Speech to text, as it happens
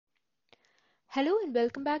Hello and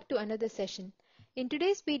welcome back to another session. In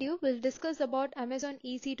today's video, we'll discuss about Amazon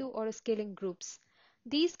EC2 autoscaling groups.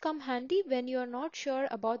 These come handy when you are not sure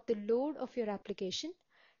about the load of your application,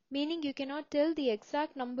 meaning you cannot tell the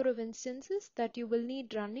exact number of instances that you will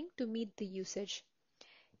need running to meet the usage.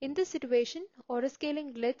 In this situation,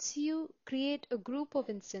 autoscaling lets you create a group of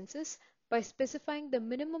instances by specifying the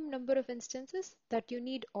minimum number of instances that you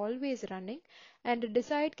need always running and a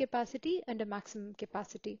desired capacity and a maximum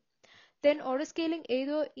capacity. Then autoscaling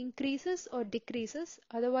either increases or decreases,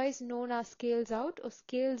 otherwise known as scales out or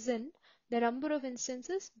scales in, the number of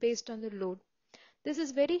instances based on the load. This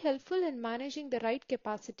is very helpful in managing the right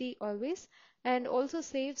capacity always and also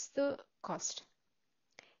saves the cost.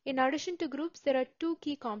 In addition to groups, there are two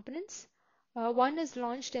key components. One is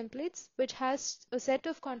launch templates, which has a set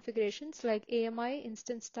of configurations like AMI,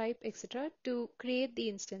 instance type, etc. to create the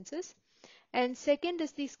instances. And second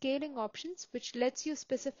is the scaling options, which lets you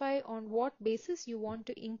specify on what basis you want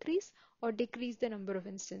to increase or decrease the number of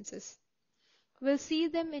instances. We'll see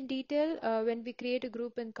them in detail when we create a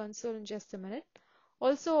group in console in just a minute.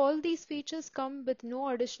 Also, all these features come with no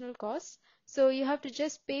additional costs, so you have to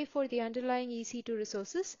just pay for the underlying EC2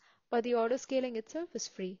 resources, but the autoscaling itself is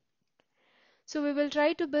free. So we will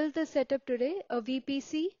try to build the setup today, a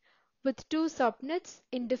VPC with two subnets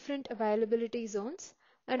in different availability zones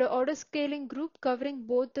and an autoscaling group covering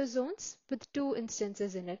both the zones with two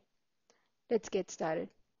instances in it. Let's get started.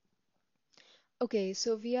 Okay,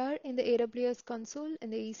 so we are in the AWS console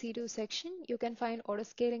in the EC2 section. You can find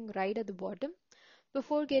autoscaling right at the bottom.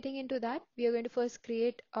 Before getting into that, we are going to first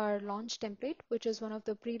create our launch template, which is one of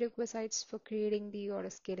the prerequisites for creating the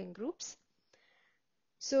autoscaling groups.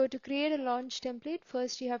 So to create a launch template,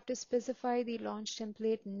 first you have to specify the launch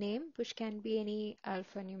template name, which can be any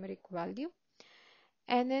alphanumeric value,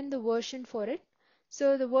 and then the version for it.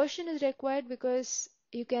 So the version is required because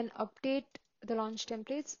you can update the launch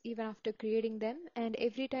templates even after creating them, and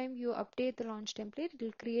every time you update the launch template, it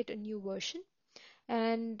will create a new version.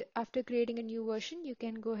 And after creating a new version, you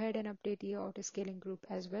can go ahead and update the autoscaling group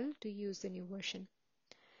as well to use the new version.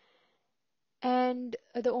 And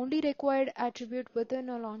the only required attribute within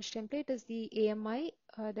a launch template is the AMI,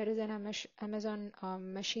 that is an Amazon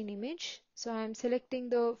machine image. So I'm selecting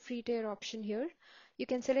the free tier option here. You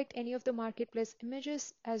can select any of the marketplace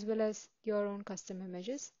images as well as your own custom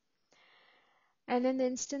images. And then the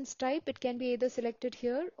instance type, it can be either selected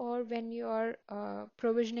here or when you are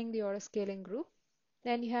provisioning the autoscaling group.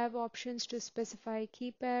 Then you have options to specify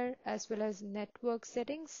key pair as well as network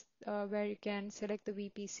settings, where you can select the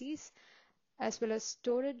VPCs, as well as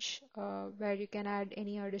storage, where you can add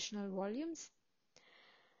any additional volumes.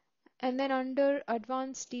 And then under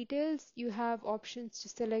advanced details, you have options to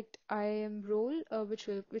select IAM role,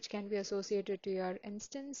 which can be associated to your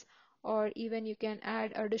instance, or even you can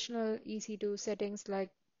add additional EC2 settings like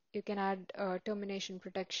you can add termination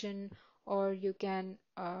protection, or you can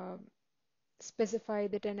specify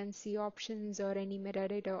the tenancy options or any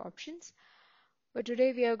metadata options. But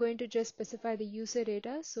today we are going to just specify the user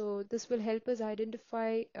data. So this will help us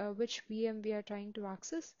identify which VM we are trying to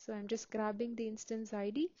access. So I'm just grabbing the instance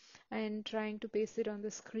ID and trying to paste it on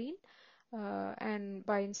the screen and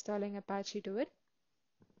by installing Apache to it.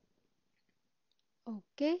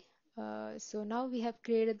 Okay, so now we have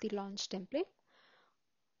created the launch template.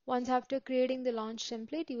 Once after creating the launch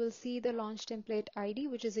template, you will see the launch template ID,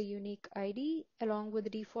 which is a unique ID along with the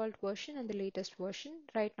default version and the latest version.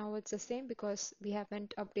 Right now it's the same because we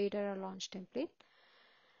haven't updated our launch template.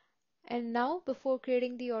 And now before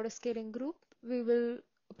creating the autoscaling group, we will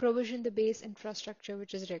provision the base infrastructure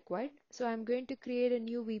which is required. So I'm going to create a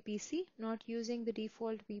new VPC, not using the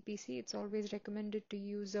default VPC. It's always recommended to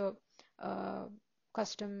use a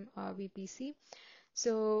custom VPC.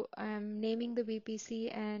 So I'm naming the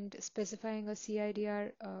VPC and specifying a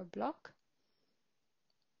CIDR block.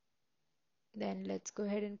 Then let's go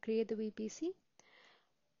ahead and create the VPC.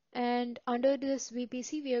 And under this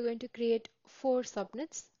VPC, we are going to create 4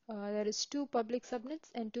 subnets. There is 2 public subnets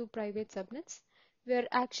and 2 private subnets. We are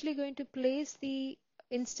actually going to place the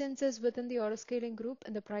instances within the autoscaling group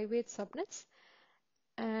in the private subnets.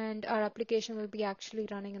 And our application will be actually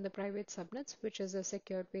running in the private subnets, which is a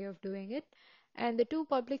secured way of doing it. And the 2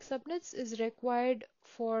 public subnets is required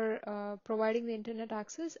for providing the internet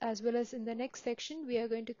access, as well as in the next section we are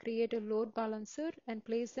going to create a load balancer and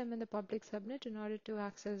place them in the public subnet in order to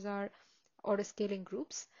access our autoscaling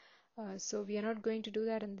groups. So we are not going to do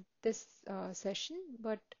that in this session,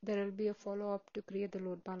 but there will be a follow-up to create the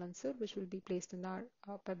load balancer, which will be placed in our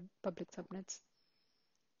public subnets.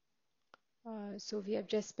 So we have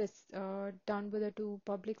just done with the 2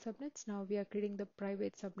 public subnets. Now we are creating the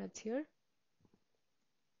private subnets here.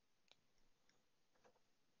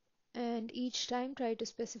 and each time try to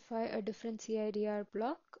specify a different CIDR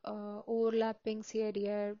block. Overlapping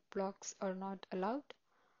CIDR blocks are not allowed.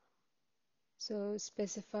 So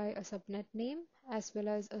specify a subnet name as well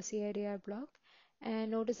as a CIDR block.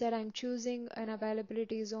 And notice that I'm choosing an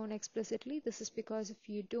availability zone explicitly. This is because if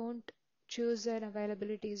you don't choose an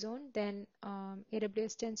availability zone, then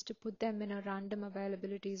AWS tends to put them in a random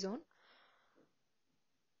availability zone.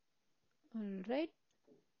 All right.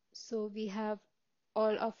 So we have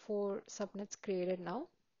all our 4 subnets created now.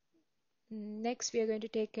 Next, we are going to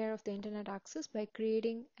take care of the internet access by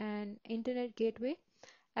creating an internet gateway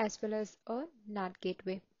as well as a NAT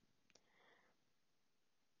gateway.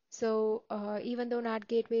 So even though NAT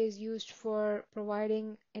gateway is used for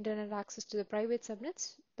providing internet access to the private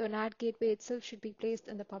subnets, the NAT gateway itself should be placed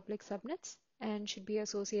in the public subnets and should be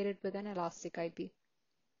associated with an elastic IP.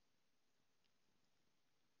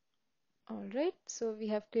 Alright, so we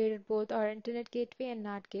have created both our internet gateway and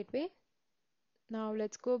NAT gateway. Now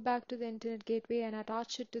let's go back to the internet gateway and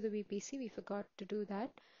attach it to the VPC. We forgot to do that.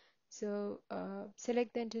 So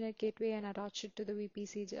select the internet gateway and attach it to the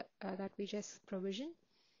VPC that we just provisioned.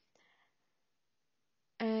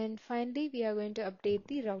 And finally, we are going to update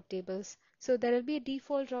the route tables. So there will be a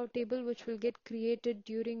default route table which will get created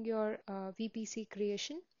during your VPC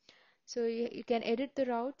creation. So you can edit the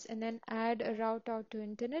routes and then add a route out to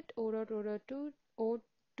internet, O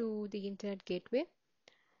to the internet gateway.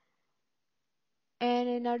 And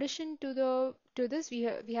in addition to this,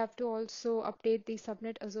 we have to also update the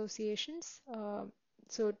subnet associations.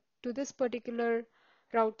 So to this particular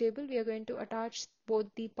route table, we are going to attach both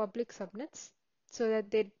the public subnets so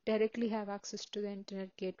that they directly have access to the internet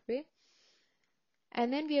gateway.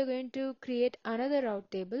 And then we are going to create another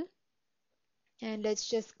route table, and let's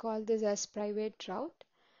just call this as private route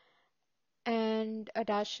and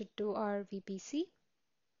attach it to our VPC.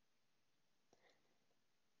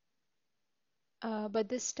 But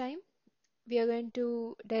this time we are going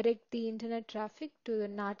to direct the internet traffic to the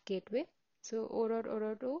NAT gateway. So O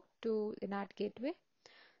to the NAT gateway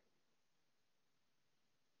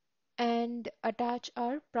and attach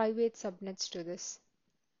our private subnets to this.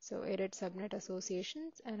 So edit subnet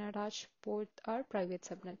associations and attach both our private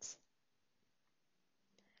subnets.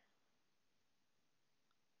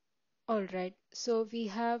 Alright, so we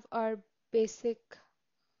have our basic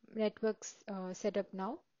networks set up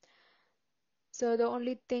now. So the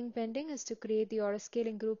only thing pending is to create the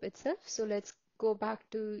autoscaling group itself. So let's go back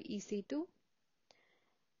to EC2.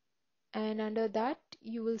 And under that,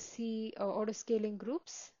 you will see autoscaling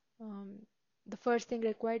groups. The first thing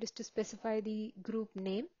required is to specify the group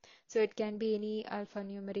name. So it can be any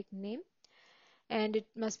alphanumeric name, and it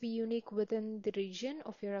must be unique within the region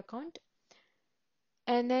of your account.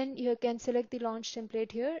 And then you can select the launch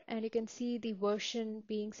template here, and you can see the version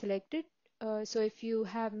being selected. So if you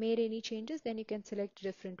have made any changes, then you can select a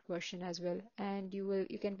different version as well, and you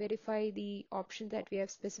can verify the options that we have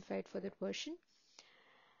specified for that version.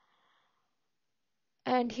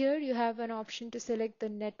 And here you have an option to select the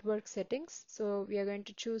network settings. So we are going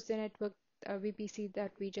to choose the network VPC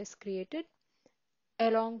that we just created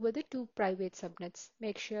along with the 2 private subnets.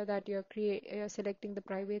 Make sure that you're selecting the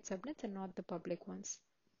private subnets and not the public ones.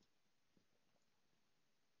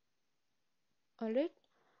 Alright.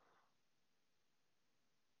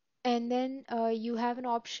 And then you have an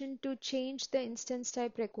option to change the instance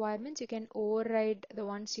type requirements. You can override the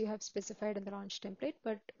ones you have specified in the launch template,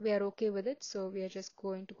 but we are okay with it. So we are just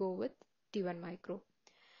going to go with T1 micro.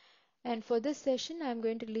 And for this session, I'm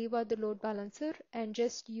going to leave out the load balancer and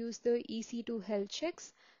just use the EC2 health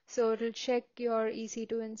checks. So it will check your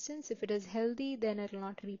EC2 instance. If it is healthy, then it will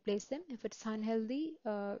not replace them. If it's unhealthy,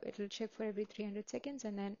 it will check for every 300 seconds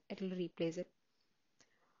and then it will replace it.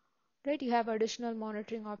 Right, you have additional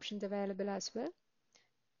monitoring options available as well.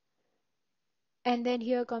 And then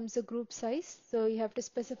here comes the group size. So you have to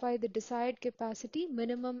specify the desired capacity,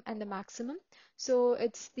 minimum and the maximum. So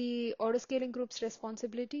it's the autoscaling group's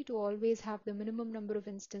responsibility to always have the minimum number of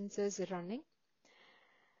instances running.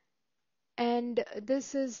 And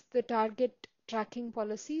this is the target tracking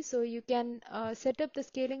policy. So you can set up the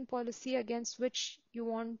scaling policy against which you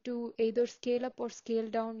want to either scale up or scale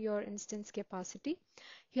down your instance capacity.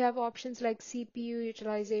 You have options like CPU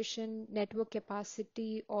utilization, network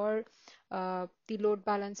capacity, or the load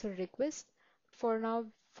balancer request. For now,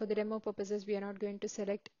 for the demo purposes, we are not going to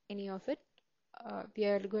select any of it. We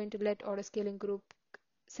are going to let autoscaling group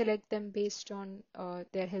select them based on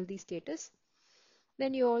their healthy status.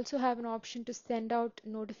 Then you also have an option to send out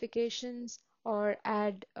notifications or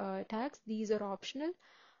add tags. These are optional.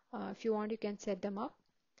 If you want, you can set them up.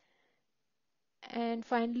 And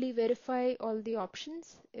finally, verify all the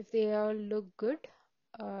options. If they all look good,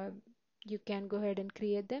 you can go ahead and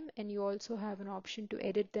create them, and you also have an option to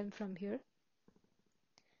edit them from here.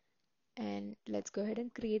 And let's go ahead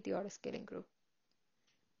and create the autoscaling group.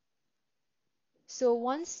 So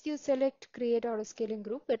once you select create autoscaling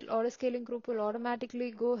group, autoscaling group will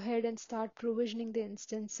automatically go ahead and start provisioning the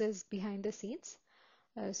instances behind the scenes.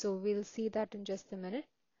 So we'll see that in just a minute.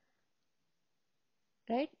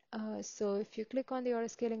 Right? So if you click on the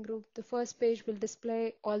autoscaling group, the first page will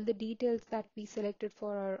display all the details that we selected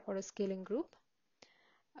for our autoscaling group.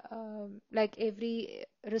 Like every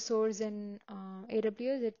resource in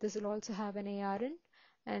AWS, this will also have an ARN,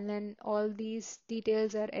 and then all these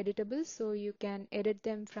details are editable, so you can edit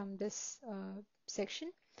them from this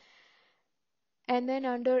section. And then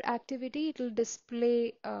under activity, it will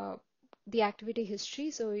display the activity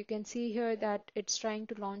history. So you can see here that it's trying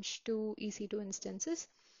to launch two EC2 instances,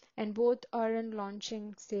 and both are in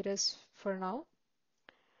launching status for now.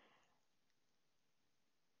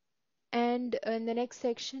 And in the next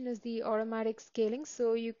section is the automatic scaling.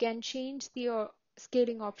 So you can change the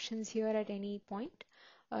scaling options here at any point.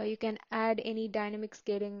 You can add any dynamic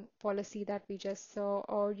scaling policy that we just saw,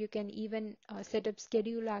 or you can even set up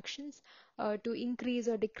schedule actions to increase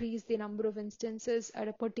or decrease the number of instances at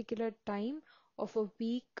a particular time of a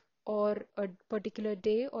week or a particular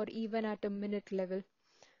day, or even at a minute level.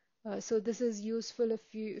 So this is useful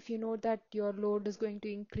if you know that your load is going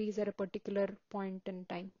to increase at a particular point in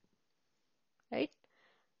time, right?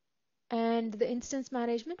 And the instance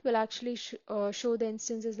management will actually show the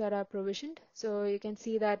instances that are provisioned. So you can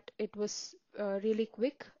see that it was really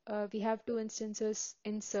quick. We have two instances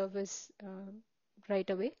in service right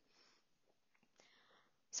away.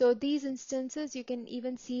 So these instances, you can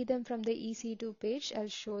even see them from the EC2 page. I'll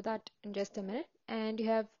show that in just a minute. And you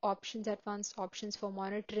have options, advanced options for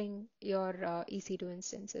monitoring your EC2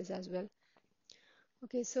 instances as well.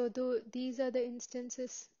 Okay, so these are the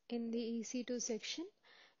instances in the EC2 section.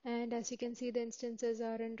 And as you can see, the instances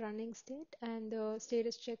are in running state and the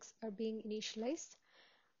status checks are being initialized.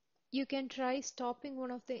 You can try stopping one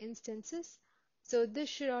of the instances. So this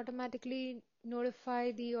should automatically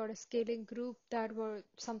notify the autoscaling group that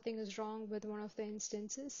something is wrong with one of the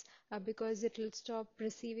instances because it will stop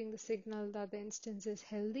receiving the signal that the instance is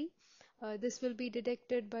healthy. This will be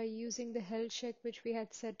detected by using the health check which we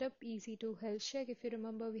had set up, EC2 health check. If you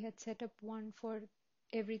remember, we had set up one for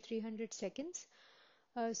every 300 seconds.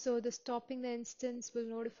 So the stopping the instance will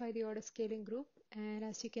notify the autoscaling group, and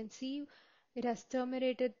as you can see, it has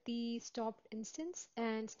terminated the stopped instance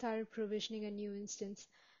and started provisioning a new instance.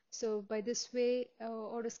 So by this way,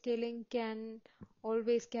 autoscaling can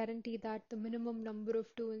always guarantee that the minimum number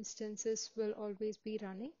of two instances will always be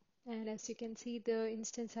running. And as you can see, the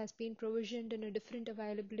instance has been provisioned in a different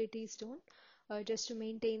availability zone just to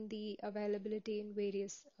maintain the availability in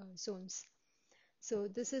various zones. So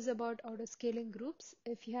this is about autoscaling groups.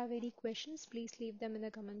 If you have any questions, please leave them in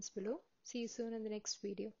the comments below. See you soon in the next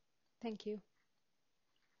video. Thank you.